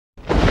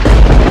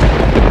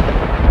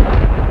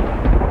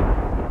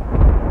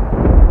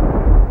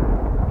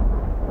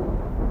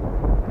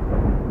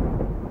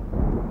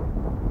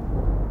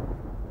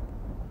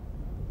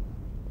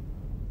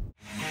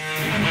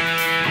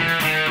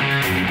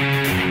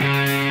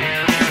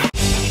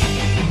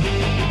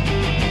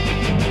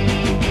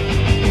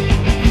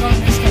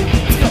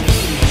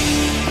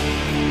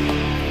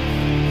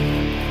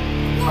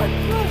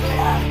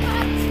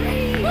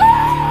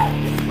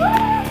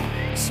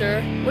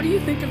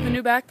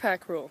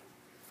backpack rule.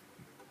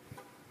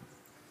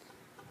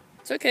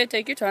 It's okay,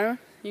 take your time.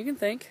 You can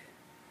think.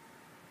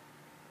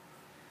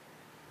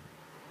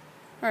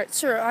 Alright,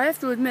 sir, I have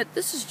to admit,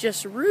 this is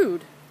just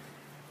rude.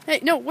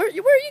 Hey, no, where are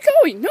you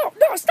going? No,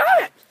 stop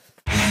it!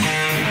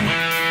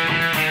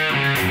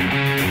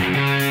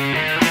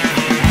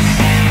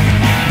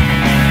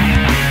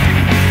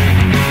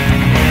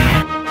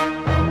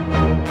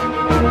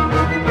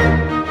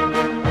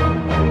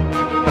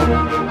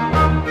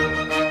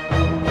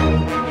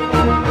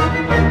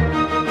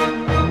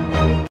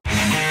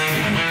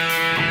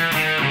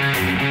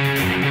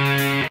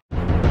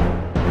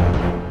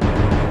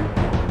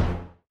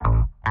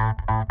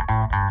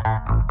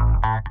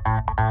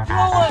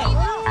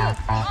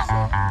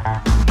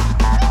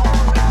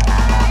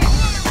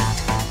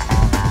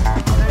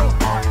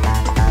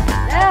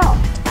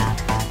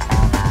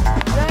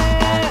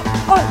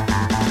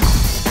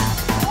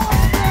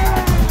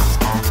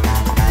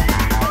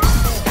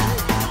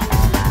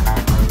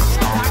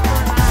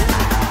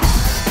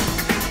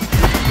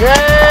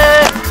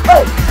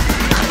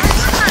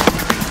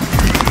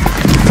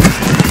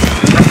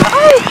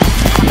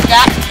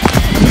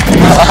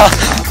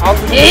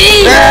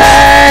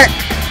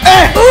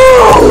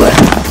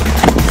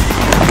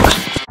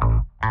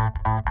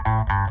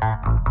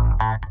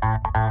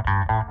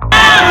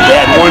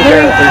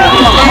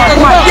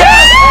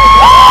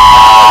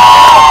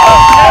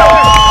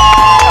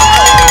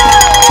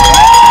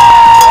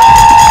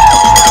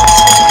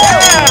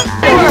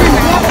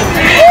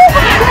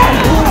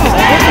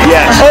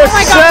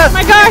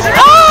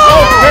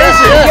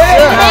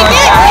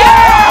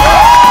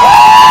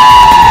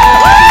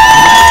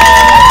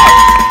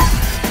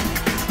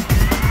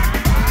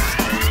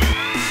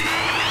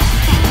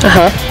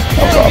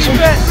 That was awesome.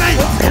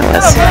 That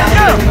was.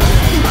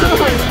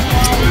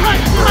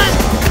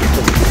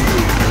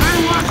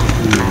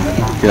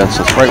 Yeah,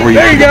 that's right where you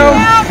There you go.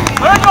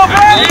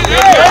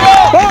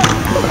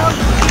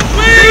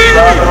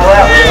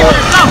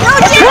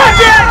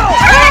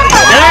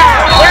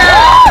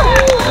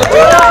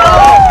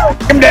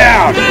 Come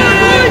down.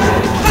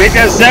 Take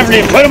that 70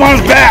 and put him on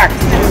his back.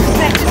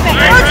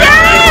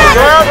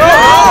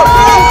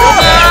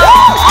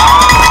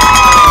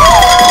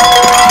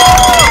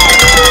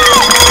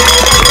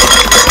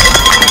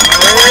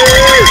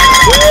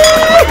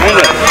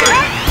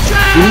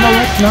 You know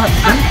that's not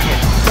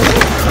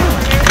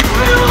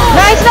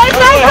Nice!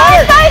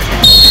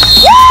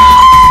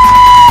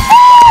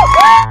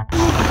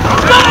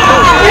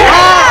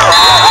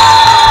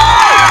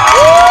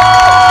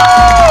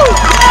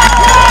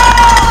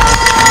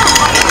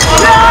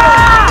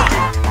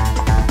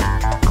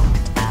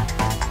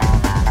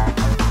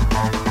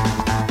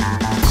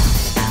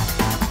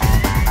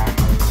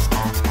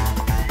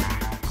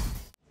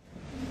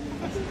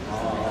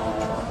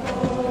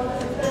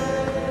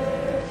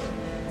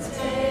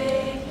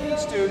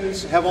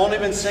 Have only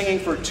been singing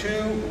for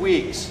 2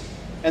 weeks,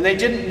 and they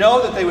didn't know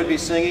that they would be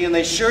singing, and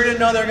they sure didn't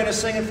know they were going to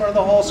sing in front of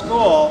the whole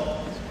school.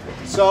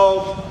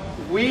 So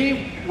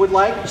we would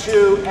like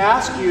to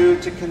ask you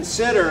to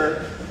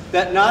consider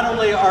that not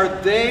only are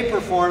they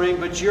performing,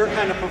 but you're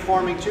kind of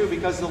performing too,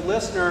 because the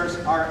listeners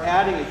are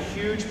adding a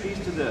huge piece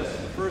to this,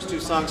 the first 2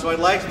 songs. So I'd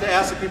like to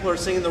ask the people who are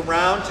singing the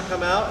round to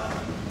come out.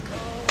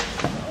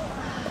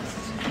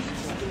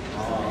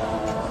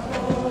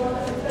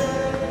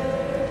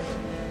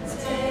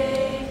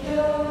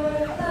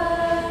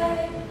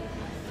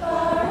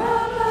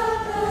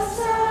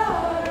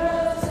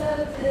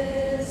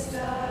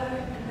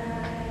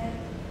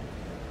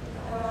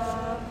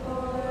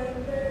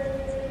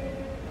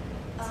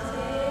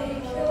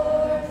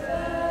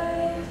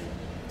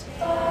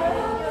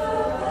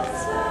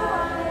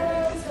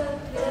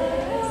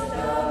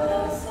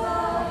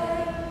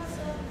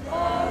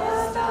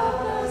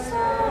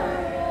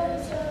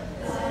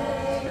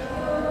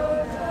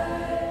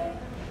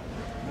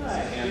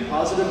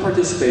 Positive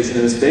participation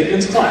in this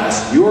Bakeman's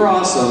class. You are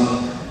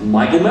awesome,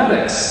 Michael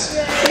Maddox.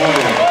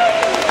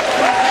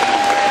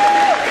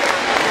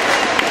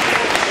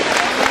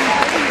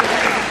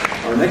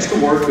 Our next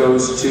award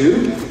goes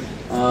to,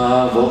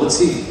 well, let's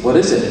see, what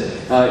is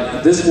it?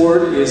 This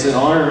award is in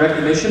honor and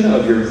recognition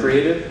of your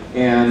creative,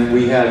 and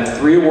we had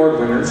 3 award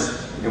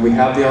winners, and we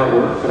have the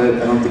artwork, but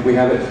I don't think we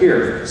have it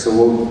here, so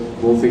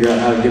we'll figure out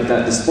how to get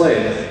that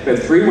displayed. We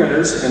had 3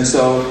 winners, and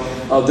so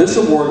this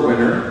award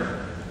winner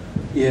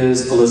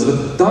is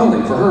Elizabeth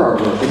Donnelly for her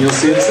artwork, and you'll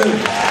see it soon.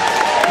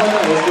 Come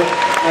on, Elizabeth.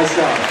 Nice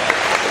job.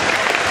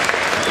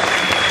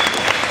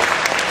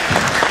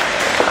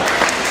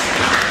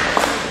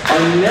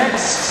 Our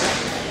next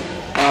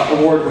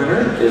award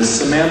winner is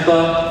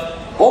Samantha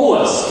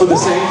Olis for the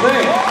same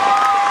thing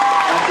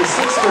at the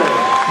 6th grade,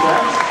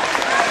 correct?